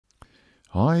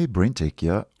Hi, BrenTech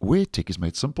here, where tech is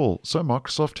made simple. So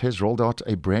Microsoft has rolled out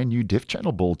a brand new dev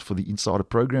channel build for the Insider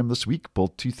program this week,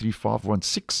 build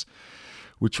 23516,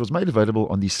 which was made available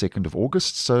on the 2nd of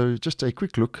August. So just a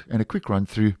quick look and a quick run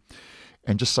through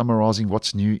and just summarizing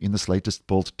what's new in this latest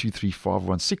build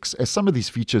 23516, as some of these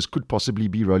features could possibly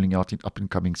be rolling out in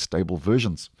up-and-coming stable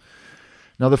versions.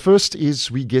 Now the first is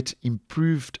we get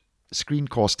improved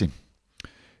screencasting.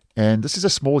 And this is a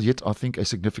small yet, I think, a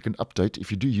significant update if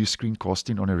you do use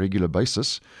screencasting on a regular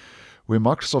basis, where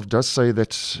Microsoft does say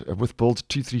that with build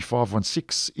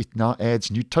 23516, it now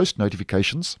adds new toast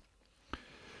notifications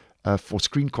for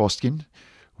screencasting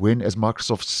when, as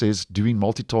Microsoft says, doing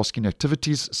multitasking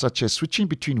activities such as switching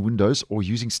between windows or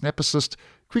using Snap Assist,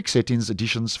 quick settings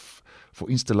additions for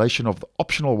installation of the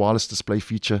optional wireless display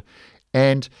feature,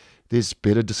 and there's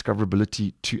better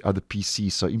discoverability to other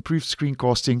PCs. So improved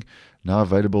screencasting now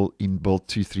available in build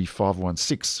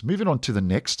 23516. Moving on to the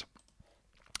next.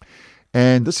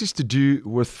 And this is to do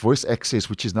with voice access,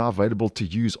 which is now available to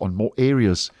use on more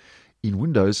areas in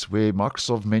Windows, where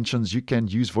Microsoft mentions you can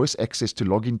use voice access to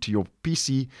log into your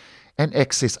PC and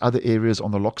access other areas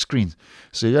on the lock screen.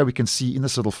 So here we can see in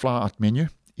this little flyout menu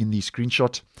in the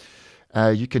screenshot,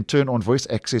 you can turn on voice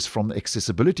access from the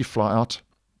accessibility flyout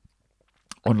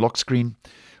on lock screen,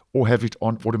 or have it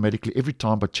on automatically every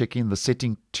time by checking the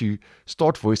setting to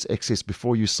start voice access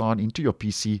before you sign into your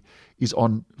PC is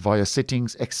on via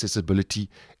settings,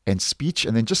 accessibility, and speech.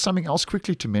 And then just something else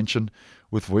quickly to mention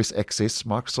with voice access,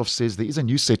 Microsoft says there is a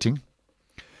new setting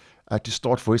to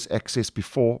start voice access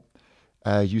before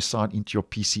you sign into your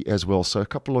PC as well. So a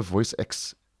couple of voice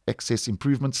access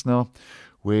improvements now,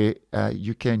 where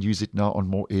you can use it now on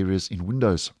more areas in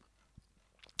Windows.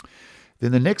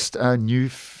 Then the next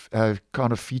new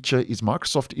kind of feature is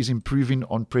Microsoft is improving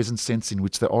on presence sensing,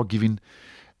 which they are giving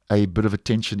a bit of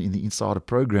attention in the Insider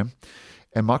program.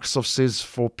 And Microsoft says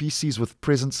for PCs with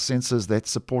presence sensors that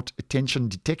support attention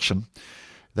detection,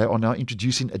 they are now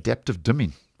introducing adaptive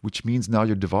dimming, which means now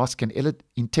your device can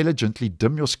intelligently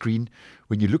dim your screen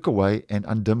when you look away and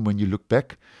undim when you look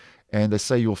back. And they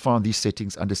say you'll find these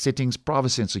settings under Settings,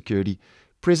 Privacy and Security,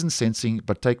 Presence Sensing,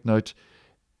 but take note,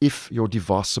 if your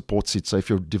device supports it. So if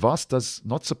your device does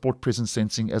not support presence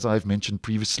sensing, as I've mentioned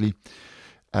previously,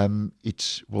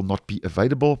 it will not be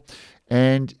available.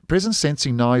 And presence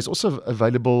sensing now is also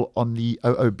available on the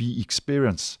OOB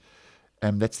experience.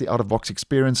 That's the out-of-box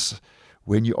experience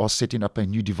when you are setting up a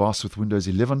new device with Windows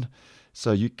 11.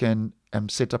 So you can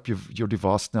set up your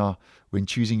device now when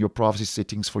choosing your privacy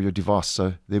settings for your device.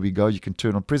 So there we go. You can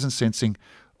turn on presence sensing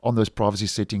on those privacy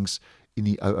settings in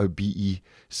the OOBE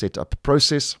setup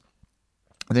process.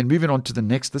 And then moving on to the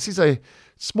next, this is a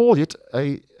small yet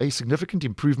a significant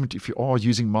improvement if you are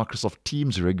using Microsoft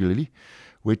Teams regularly,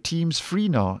 where Teams Free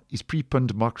now is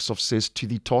pre-pinned, Microsoft says, to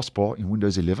the taskbar in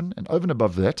Windows 11. And over and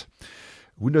above that,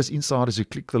 Windows insiders who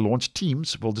click the launch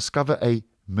Teams will discover a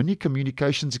mini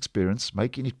communications experience,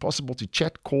 making it possible to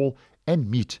chat, call,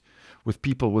 and meet with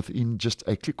people within just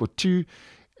a click or two.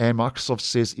 And Microsoft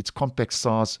says its compact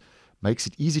size makes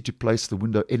it easy to place the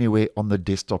window anywhere on the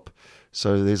desktop.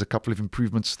 So there's a couple of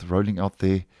improvements rolling out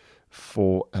there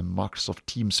for Microsoft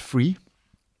Teams Free.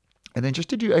 And then just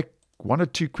to do one or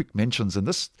two quick mentions, and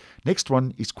this next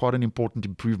one is quite an important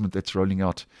improvement that's rolling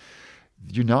out.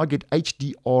 You now get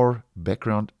HDR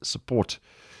background support.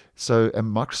 So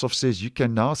Microsoft says you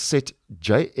can now set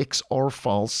JXR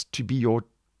files to be your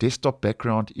desktop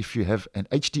background. If you have an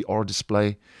HDR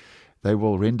display, they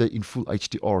will render in full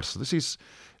HDR. So this is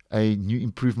a new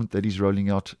improvement that is rolling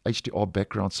out, HDR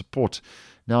background support.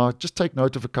 Now, just take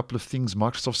note of a couple of things.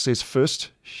 Microsoft says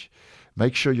first,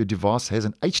 make sure your device has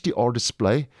an HDR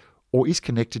display or is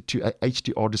connected to a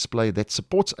HDR display that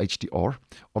supports HDR,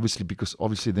 because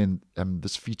then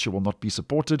this feature will not be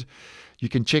supported. You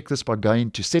can check this by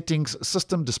going to Settings,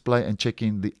 System Display, and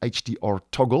checking the HDR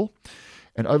toggle.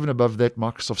 And over and above that,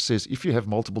 Microsoft says if you have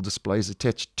multiple displays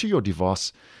attached to your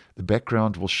device, the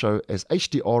background will show as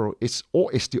HDR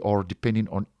or SDR depending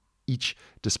on each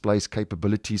display's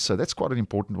capabilities. So that's quite an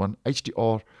important one.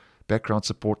 HDR background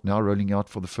support now rolling out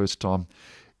for the first time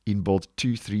in build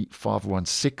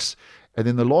 23516. And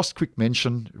then the last quick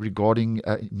mention regarding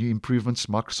new improvements,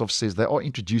 Microsoft says they are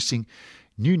introducing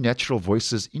new natural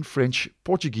voices in French,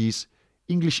 Portuguese,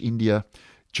 English India,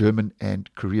 German,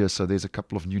 and Korea. So there's a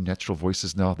couple of new natural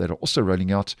voices now that are also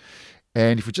rolling out.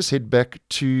 And if we just head back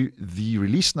to the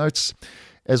release notes,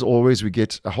 as always, we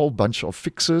get a whole bunch of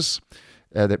fixes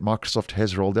that Microsoft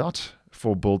has rolled out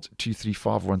for build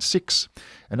 23516.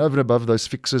 And over and above those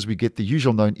fixes, we get the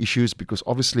usual known issues, because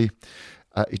obviously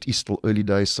it is still early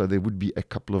days, so there would be a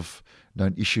couple of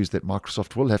known issues that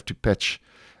Microsoft will have to patch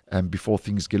before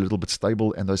things get a little bit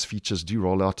stable and those features do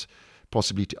roll out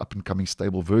possibly to up-and-coming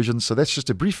stable versions. So that's just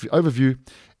a brief overview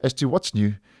as to what's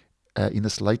new in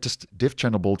this latest dev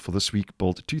channel build for this week,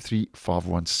 build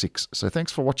 23516. So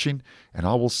thanks for watching, and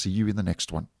I will see you in the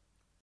next one.